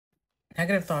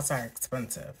Negative thoughts are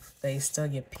expensive. They steal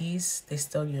your peace, they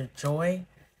steal your joy,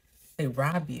 they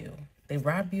rob you. They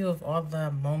rob you of all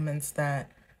the moments that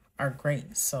are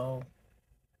great. So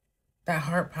that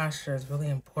heart posture is really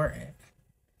important.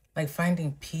 Like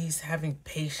finding peace, having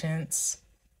patience.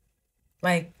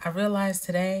 Like I realized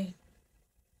today,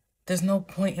 there's no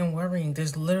point in worrying.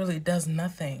 There's literally does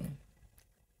nothing.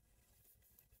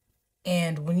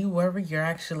 And when you worry, you're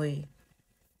actually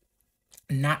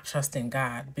not trusting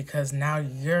God because now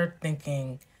you're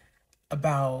thinking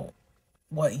about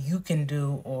what you can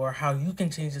do or how you can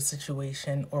change the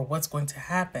situation or what's going to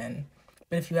happen.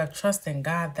 But if you have trust in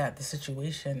God that the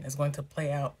situation is going to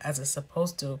play out as it's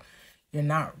supposed to, you're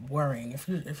not worrying. If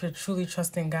you're truly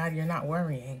trusting God, you're not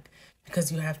worrying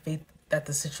because you have faith that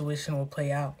the situation will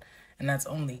play out. And that's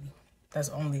only that's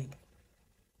only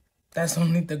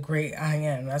the great I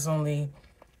am. That's only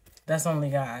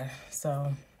God.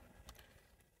 So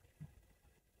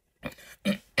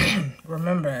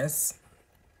remember,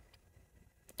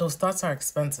 those thoughts are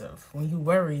expensive. When you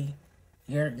worry,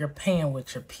 you're paying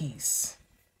with your peace.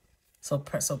 So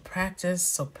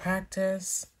practice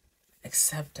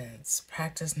acceptance.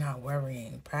 Practice not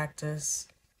worrying. Practice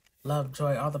love,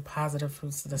 joy, all the positive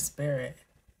fruits of the spirit.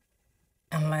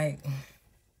 And like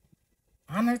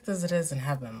on earth as it is in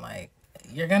heaven, like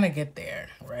you're gonna get there,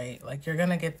 right? Like you're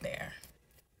gonna get there.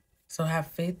 So have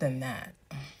faith in that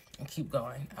and keep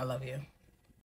going. I love you.